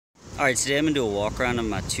Alright, today I'm going to do a walk around of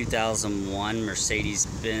my 2001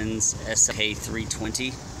 Mercedes-Benz SLK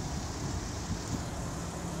 320.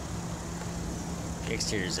 The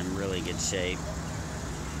exterior is in really good shape.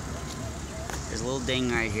 There's a little ding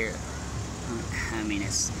right here. I mean, I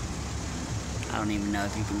don't even know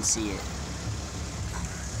if you can see it.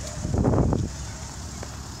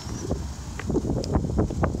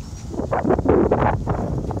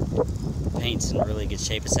 Paint's in really good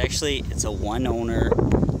shape. It's a one owner,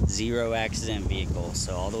 zero accident vehicle.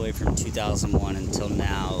 So all the way from 2001 until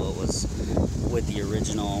now, it was with the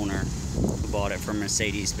original owner who bought it from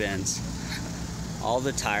Mercedes-Benz. All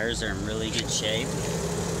the tires are in really good shape.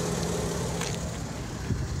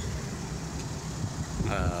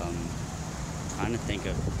 Trying to think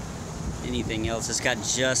of anything else. It's got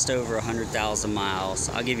just over 100,000 miles.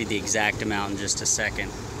 I'll give you the exact amount in just a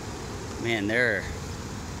second. Man, the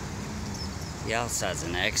outside's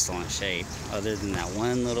in excellent shape, other than that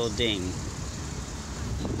one little ding.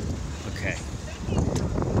 Okay,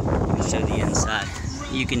 I'll show the inside.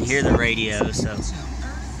 You can hear the radio, so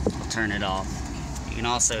I'll turn it off. You can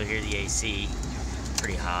also hear the AC,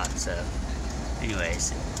 pretty hot, so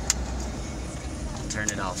anyways, I'll turn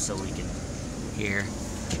it off so we can hear.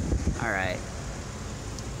 Alright,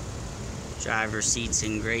 driver's seat's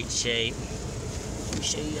in great shape. Let me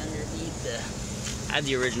show you underneath I have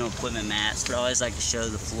the original equipment mats, but I always like to show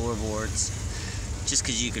the floorboards, just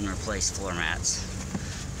because you can replace floor mats.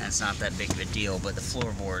 And it's not that big of a deal, but the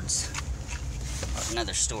floorboards are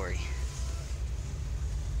another story.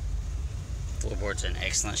 Floorboards are in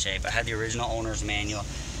excellent shape. I have the original owner's manual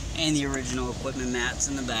and the original equipment mats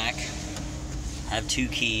in the back. I have 2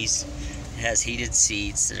 keys. It has heated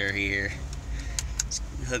seats that are here. It's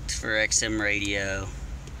hooked for XM radio.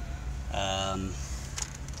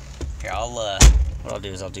 Here, what I'll do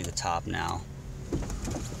is I'll do the top now.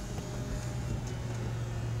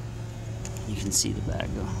 You can see the back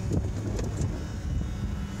go.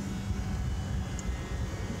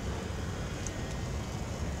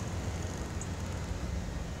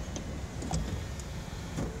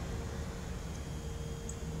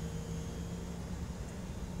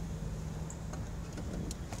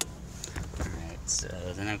 Alright, so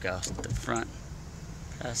then I've got the front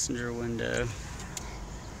passenger window.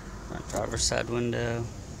 Front driver's side window,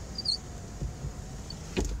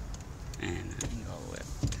 and I can go all the way up.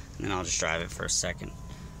 And then I'll just drive it for a second.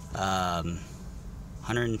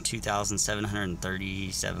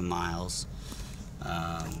 102,737 miles.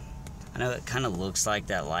 I know it kind of looks like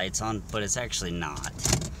that light's on, but it's actually not.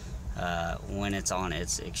 When it's on,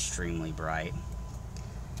 it's extremely bright.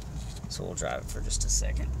 So we'll drive it for just a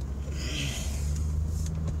second.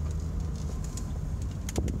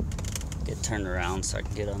 Get turned around so I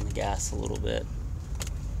can get on the gas a little bit.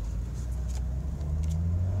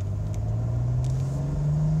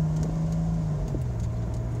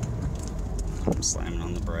 I'm slamming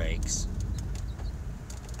on the brakes.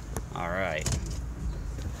 Alright.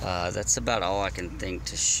 That's about all I can think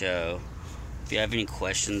to show. If you have any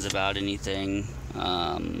questions about anything,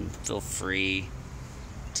 feel free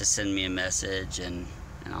to send me a message and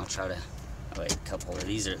I'll try to. Wait, a couple of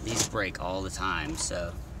these break all the time,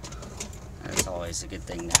 so that's always a good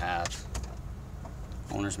thing to have.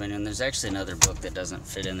 Owner's manual. And there's actually another book that doesn't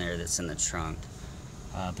fit in there that's in the trunk.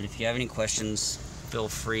 But if you have any questions, feel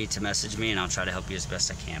free to message me and I'll try to help you as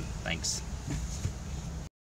best I can. Thanks.